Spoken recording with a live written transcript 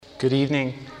Good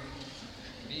evening.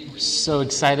 We're so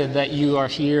excited that you are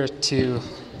here to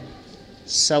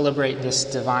celebrate this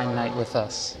divine night with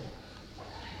us.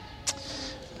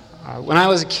 When I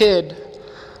was a kid,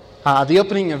 the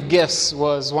opening of gifts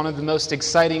was one of the most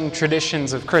exciting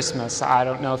traditions of Christmas. I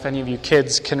don't know if any of you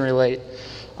kids can relate.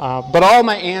 But all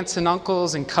my aunts and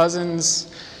uncles and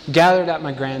cousins gathered at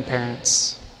my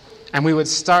grandparents'. And we would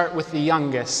start with the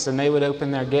youngest, and they would open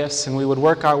their gifts, and we would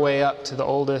work our way up to the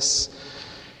oldest.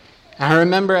 And I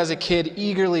remember as a kid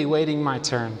eagerly waiting my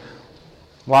turn,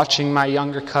 watching my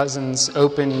younger cousins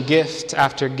open gift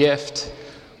after gift,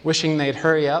 wishing they'd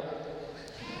hurry up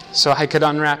so I could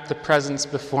unwrap the presents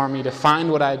before me to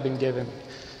find what I'd been given.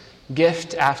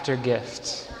 Gift after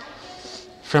gift.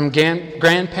 From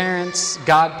grandparents,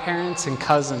 godparents, and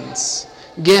cousins.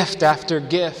 Gift after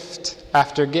gift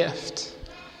after gift.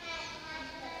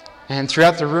 And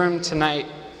throughout the room tonight,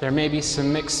 there may be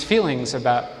some mixed feelings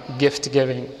about gift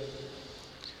giving.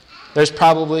 There's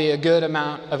probably a good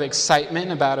amount of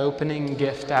excitement about opening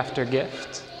gift after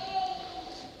gift.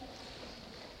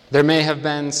 There may have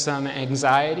been some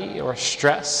anxiety or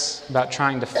stress about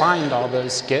trying to find all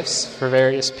those gifts for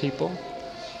various people.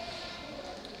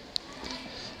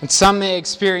 And some may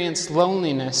experience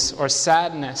loneliness or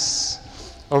sadness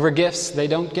over gifts they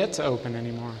don't get to open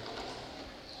anymore.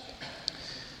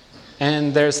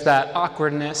 And there's that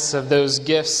awkwardness of those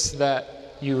gifts that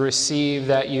you receive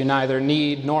that you neither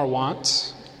need nor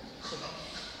want.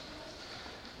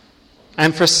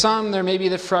 And for some, there may be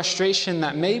the frustration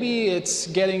that maybe it's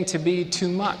getting to be too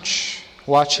much,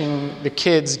 watching the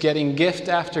kids getting gift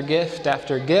after gift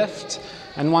after gift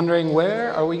and wondering,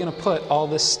 where are we going to put all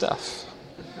this stuff?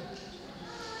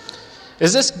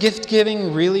 Is this gift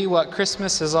giving really what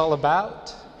Christmas is all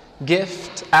about?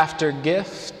 Gift after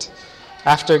gift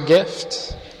after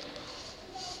gift?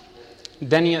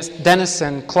 Dennis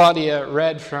and Claudia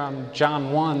read from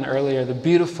John 1 earlier, the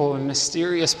beautiful and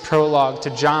mysterious prologue to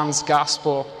John's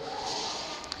Gospel.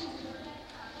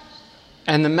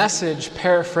 And the Message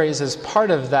paraphrases part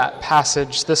of that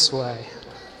passage this way.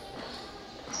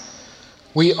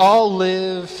 We all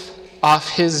live off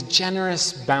his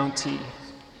generous bounty,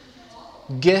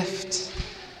 gift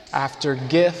after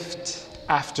gift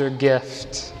after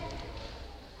gift.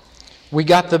 We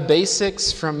got the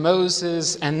basics from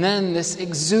Moses, and then this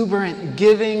exuberant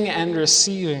giving and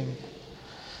receiving,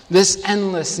 this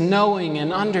endless knowing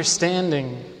and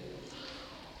understanding.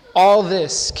 All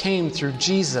this came through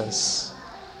Jesus,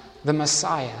 the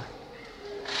Messiah.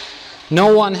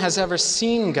 No one has ever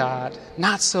seen God,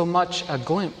 not so much a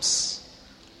glimpse.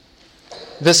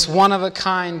 This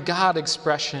one-of-a-kind God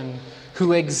expression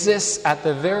who exists at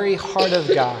the very heart of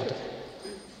God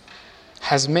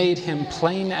has made him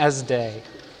plain as day.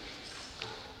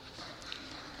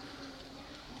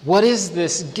 What is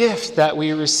this gift that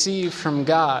we receive from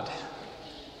God?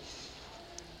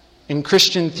 In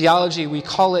Christian theology, we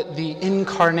call it the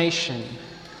incarnation.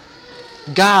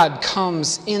 God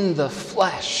comes in the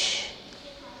flesh.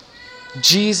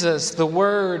 Jesus, the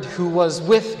Word who was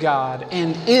with God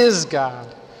and is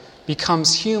God,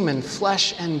 becomes human,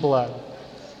 flesh and blood,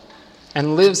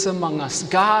 and lives among us,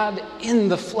 God in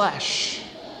the flesh.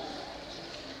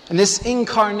 And this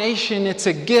incarnation, it's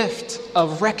a gift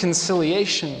of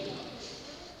reconciliation.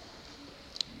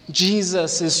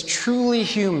 Jesus is truly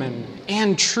human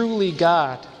and truly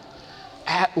God,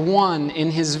 at one in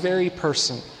his very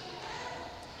person.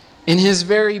 In his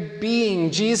very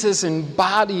being, Jesus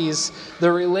embodies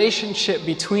the relationship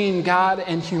between God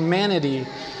and humanity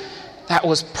that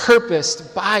was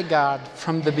purposed by God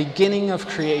from the beginning of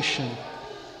creation.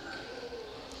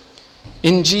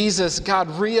 In Jesus, God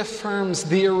reaffirms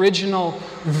the original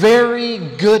very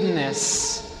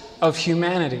goodness of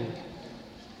humanity,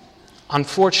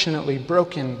 unfortunately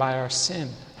broken by our sin.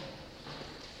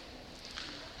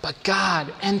 But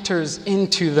God enters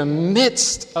into the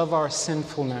midst of our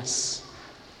sinfulness,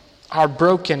 our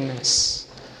brokenness,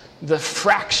 the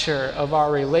fracture of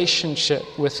our relationship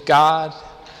with God,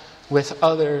 with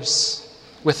others,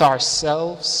 with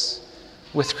ourselves,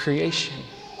 with creation.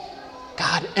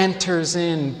 God enters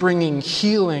in, bringing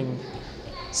healing,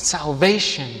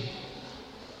 salvation.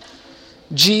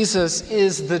 Jesus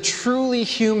is the truly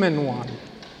human one,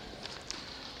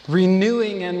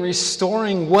 renewing and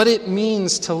restoring what it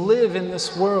means to live in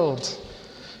this world,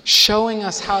 showing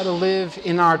us how to live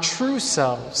in our true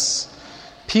selves,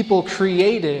 people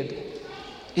created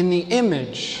in the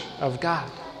image of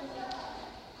God,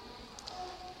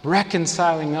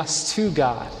 reconciling us to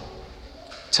God,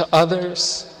 to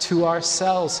others, to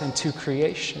ourselves, and to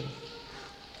creation.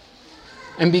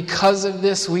 And because of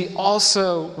this, we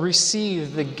also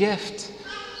receive the gift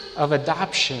of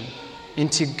adoption.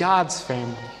 into God's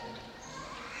family.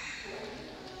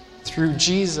 Through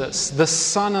Jesus, the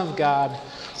Son of God,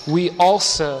 we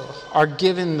also are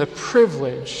given the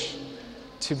privilege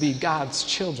to be God's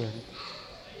children.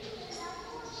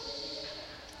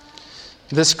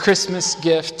 This Christmas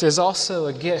gift is also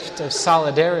a gift of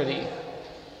solidarity.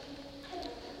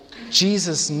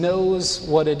 Jesus knows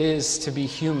what it is to be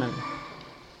human.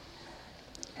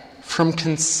 From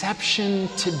conception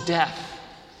to death,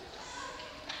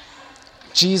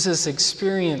 Jesus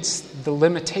experienced the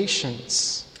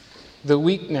limitations, the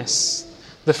weakness,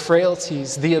 the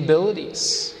frailties, the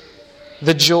abilities,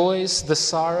 the joys, the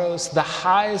sorrows, the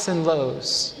highs and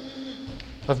lows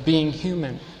of being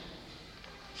human.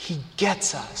 He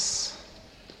gets us.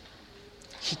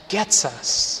 He gets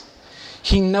us.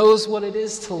 He knows what it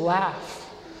is to laugh,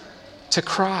 to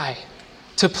cry,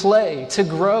 to play, to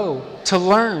grow, to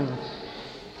learn,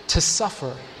 to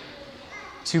suffer,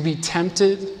 to be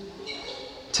tempted,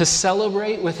 to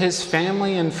celebrate with his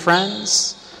family and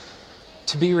friends,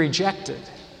 to be rejected,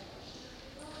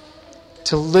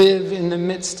 to live in the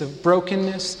midst of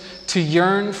brokenness, to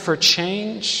yearn for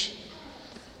change,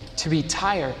 to be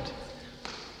tired,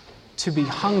 to be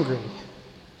hungry.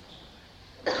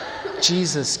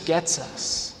 Jesus gets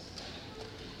us.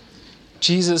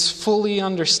 Jesus fully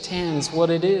understands what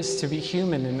it is to be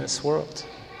human in this world.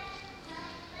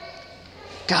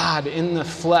 God in the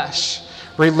flesh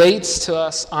relates to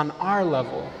us on our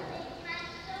level.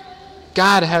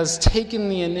 God has taken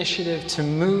the initiative to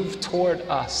move toward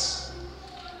us,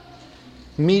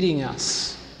 meeting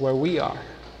us where we are.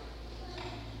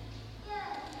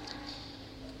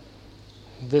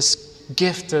 This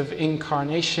gift of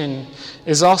incarnation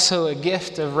is also a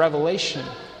gift of revelation.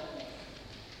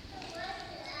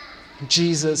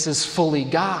 Jesus is fully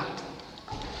God.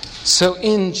 So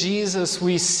in Jesus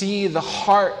we see the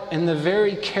heart and the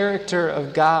very character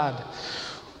of God.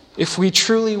 If we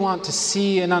truly want to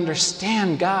see and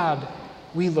understand God,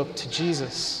 we look to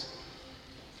Jesus.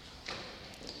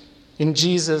 In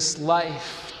Jesus'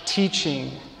 life,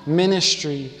 teaching,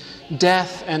 ministry,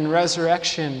 death, and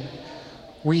resurrection,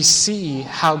 we see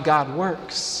how God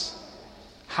works,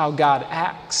 how God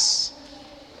acts,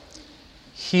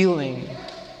 healing,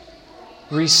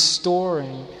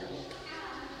 restoring,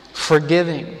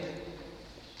 forgiving,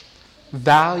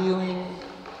 valuing,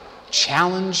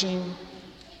 challenging,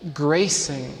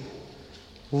 gracing,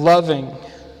 loving,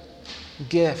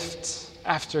 gift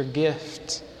after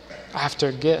gift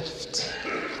after gift.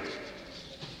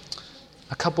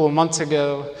 A couple of months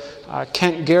ago,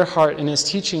 Kent Gerhardt, in his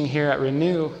teaching here at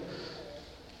Renew,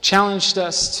 challenged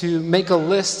us to make a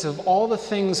list of all the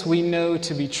things we know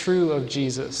to be true of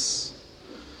Jesus.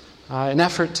 An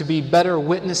effort to be better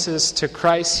witnesses to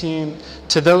Christ,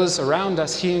 to those around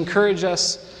us, he encouraged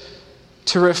us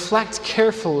to reflect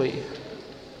carefully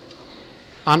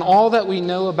on all that we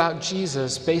know about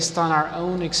Jesus based on our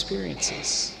own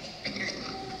experiences.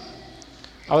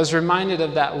 I was reminded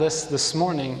of that list this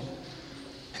morning.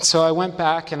 So I went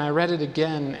back and I read it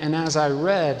again, and as I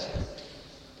read,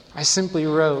 I simply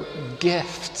wrote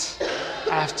gift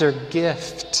after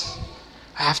gift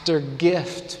after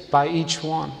gift by each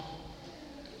one.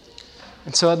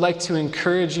 And so I'd like to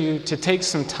encourage you to take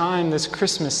some time this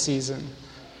Christmas season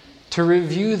to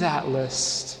review that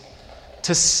list,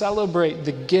 to celebrate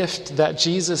the gift that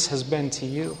Jesus has been to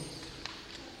you.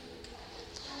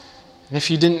 And if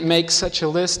you didn't make such a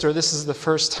list, or this is the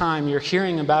first time you're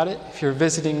hearing about it, if you're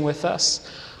visiting with us,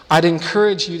 I'd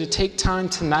encourage you to take time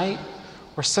tonight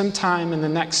or sometime in the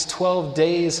next 12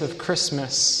 days of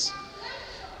Christmas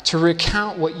to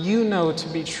recount what you know to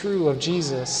be true of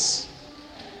Jesus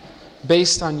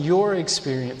based on your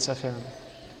experience of him,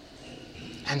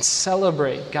 and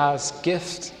celebrate God's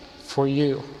gift for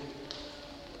you.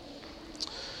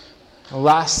 The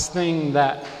last thing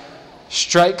that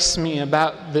strikes me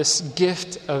about this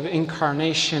gift of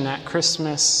incarnation at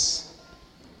Christmas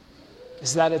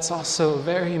is that it's also a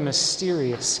very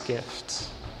mysterious gift.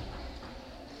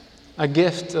 A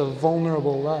gift of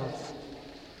vulnerable love.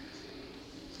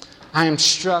 I am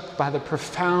struck by the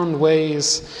profound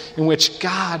ways in which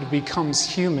God becomes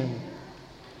human.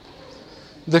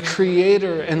 The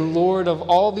Creator and Lord of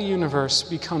all the universe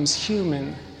becomes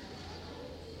human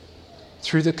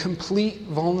through the complete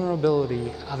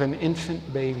vulnerability of an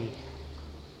infant baby.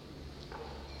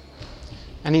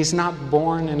 And he's not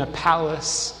born in a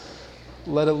palace,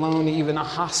 let alone even a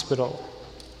hospital,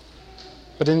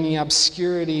 but in the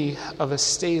obscurity of a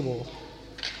stable,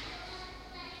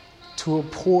 to a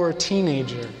poor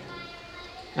teenager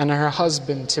and her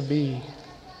husband-to-be.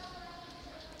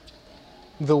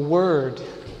 The Word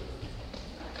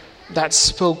that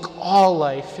spoke all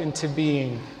life into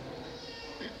being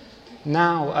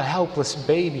now a helpless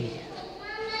baby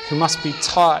who must be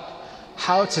taught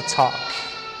how to talk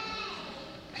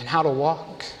and how to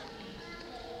walk.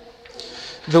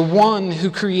 The one who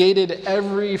created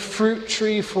every fruit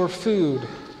tree for food,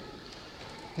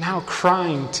 now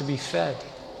crying to be fed.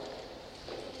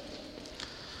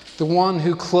 The one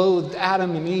who clothed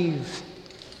Adam and Eve,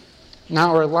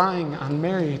 now relying on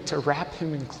Mary to wrap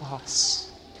him in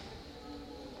cloths.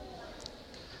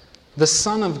 The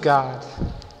Son of God,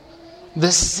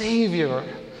 the Savior,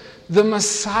 the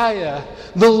Messiah,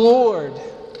 the Lord,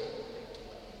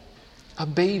 a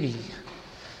baby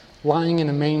lying in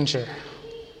a manger.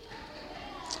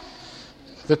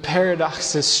 The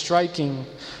paradox is striking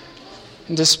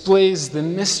and displays the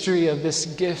mystery of this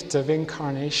gift of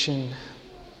incarnation,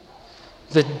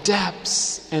 the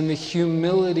depths and the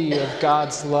humility of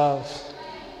God's love,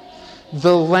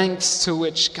 the lengths to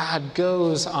which God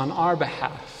goes on our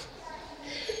behalf.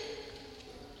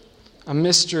 A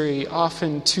mystery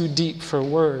often too deep for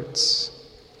words,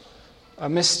 a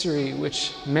mystery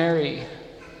which Mary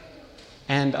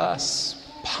and us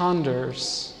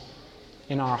ponders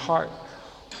in our heart.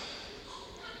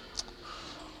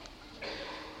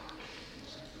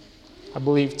 I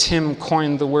believe Tim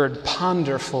coined the word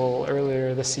ponderful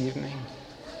earlier this evening.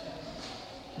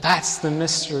 That's the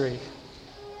mystery.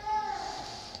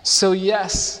 So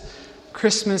yes,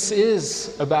 Christmas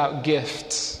is about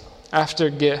gift after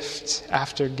gift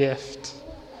after gift.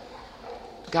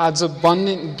 God's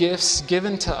abundant gifts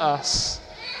given to us,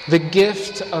 the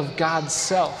gift of God's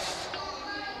self,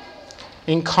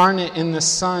 incarnate in the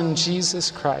Son,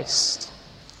 Jesus Christ.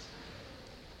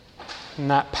 In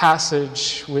that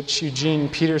passage, which Eugene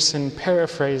Peterson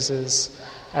paraphrases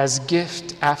as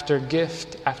gift after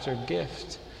gift after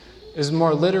gift, is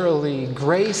more literally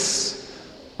grace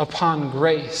upon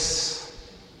grace.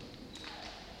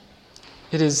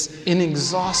 It is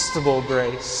inexhaustible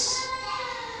grace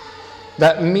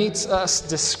that meets us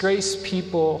disgraced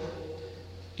people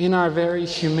in our very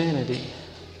humanity,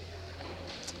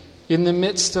 in the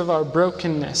midst of our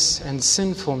brokenness and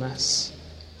sinfulness,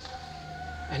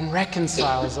 and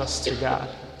reconciles us to God,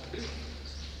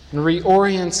 and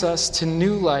reorients us to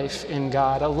new life in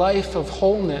God, a life of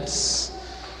wholeness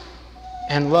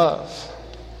and love.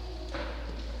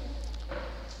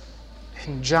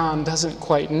 And John doesn't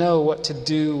quite know what to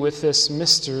do with this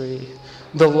mystery.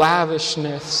 The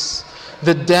lavishness,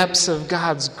 the depths of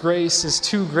God's grace is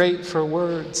too great for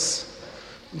words.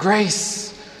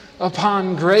 Grace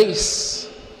upon grace,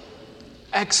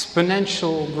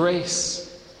 exponential grace.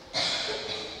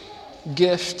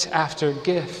 Gift after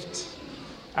gift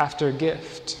after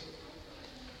gift.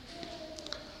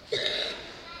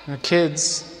 Now,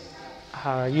 kids,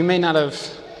 you may not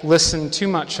have listened too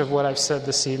much of what I've said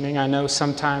this evening. I know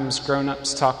sometimes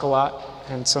grown-ups talk a lot,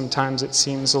 and sometimes it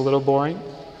seems a little boring.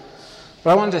 But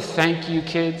I wanted to thank you,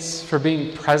 kids, for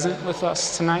being present with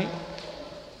us tonight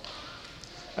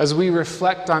as we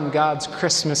reflect on God's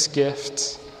Christmas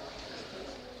gift.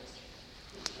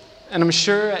 And I'm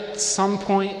sure at some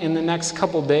point in the next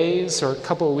couple days or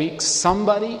couple weeks,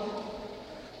 somebody,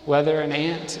 whether an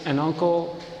aunt, an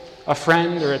uncle, a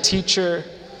friend, or a teacher,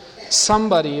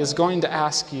 somebody is going to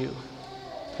ask you,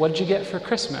 what did you get for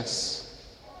Christmas?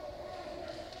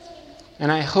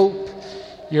 And I hope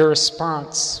your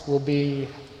response will be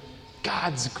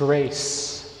God's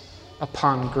grace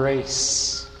upon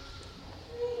grace.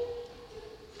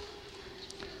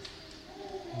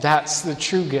 That's the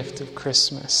true gift of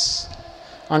Christmas.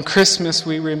 On Christmas,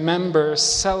 we remember,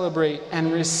 celebrate,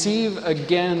 and receive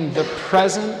again the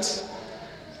present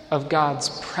of God's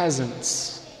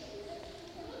presence.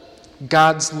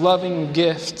 God's loving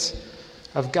gift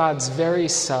of God's very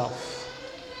self.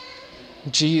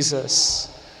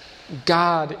 Jesus,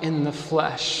 God in the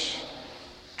flesh,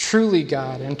 truly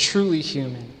God and truly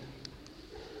human.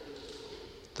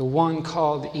 The one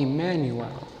called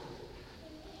Emmanuel,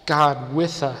 God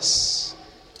with us.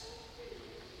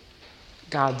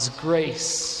 God's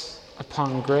grace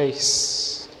upon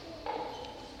grace.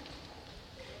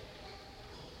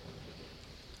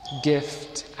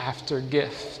 Gift after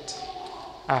gift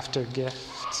after gift.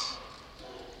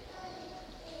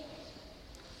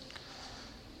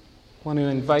 I want to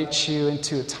invite you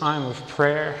into a time of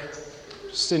prayer,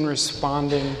 just in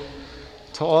responding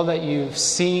to all that you've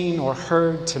seen or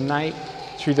heard tonight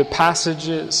through the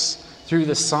passages, through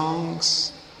the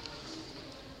songs.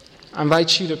 I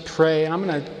invite you to pray, and I'm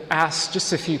going to ask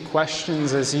just a few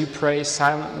questions as you pray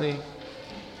silently.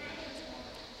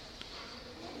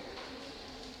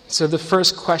 So the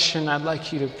first question I'd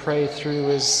like you to pray through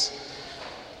is,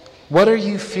 what are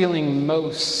you feeling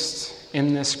most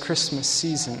in this Christmas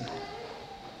season?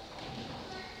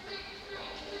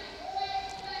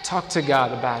 Talk to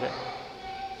God about it.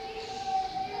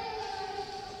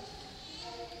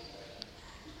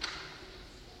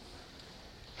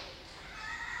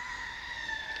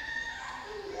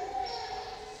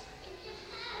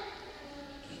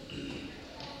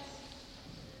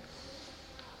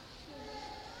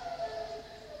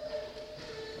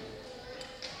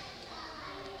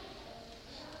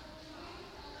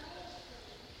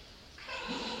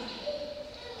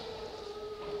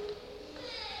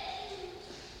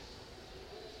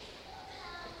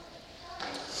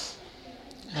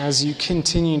 As you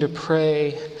continue to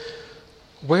pray,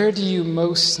 where do you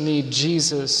most need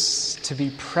Jesus to be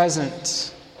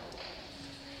present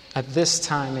at this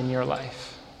time in your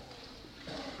life?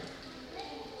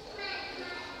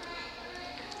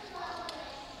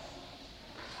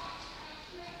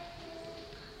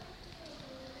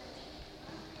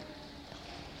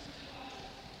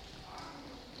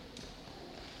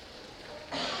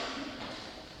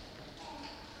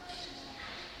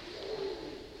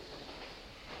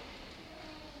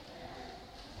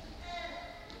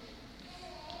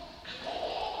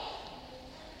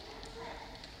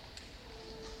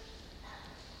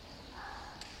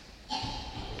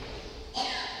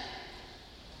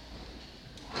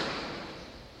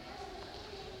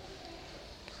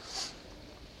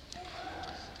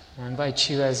 I invite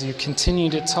you, as you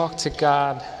continue to talk to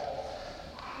God,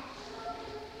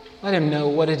 let Him know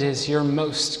what it is you're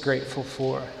most grateful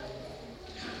for.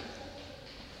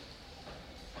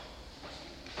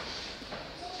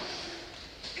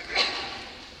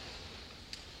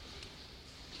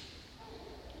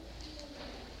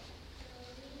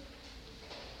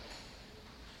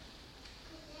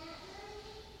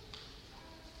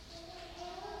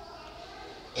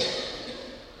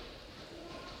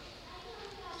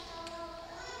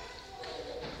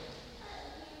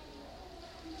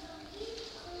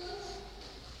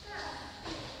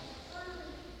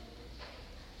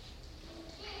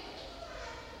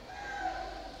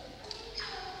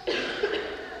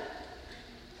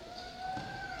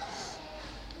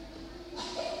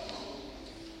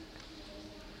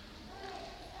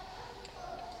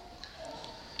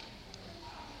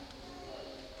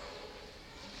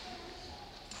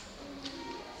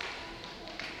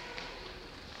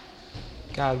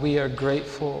 God, we are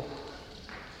grateful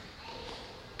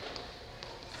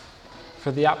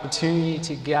for the opportunity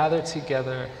to gather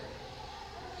together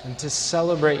and to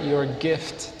celebrate your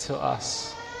gift to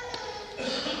us,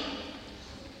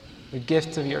 the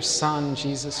gift of your Son,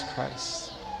 Jesus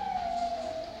Christ,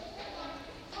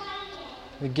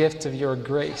 the gift of your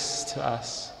grace to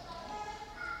us.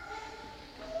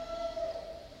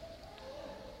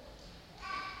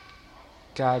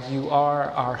 God, you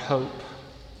are our hope.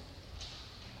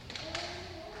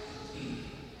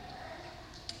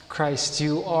 Christ,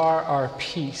 you are our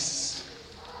peace.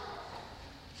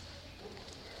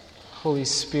 Holy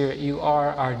Spirit, you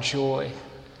are our joy.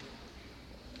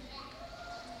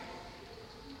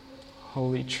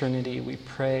 Holy Trinity, we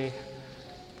pray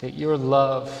that your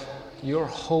love, your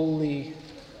holy,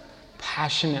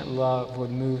 passionate love would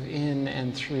move in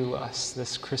and through us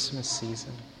this Christmas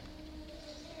season.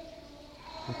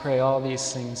 We pray all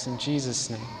these things in Jesus'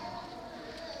 name.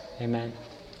 Amen.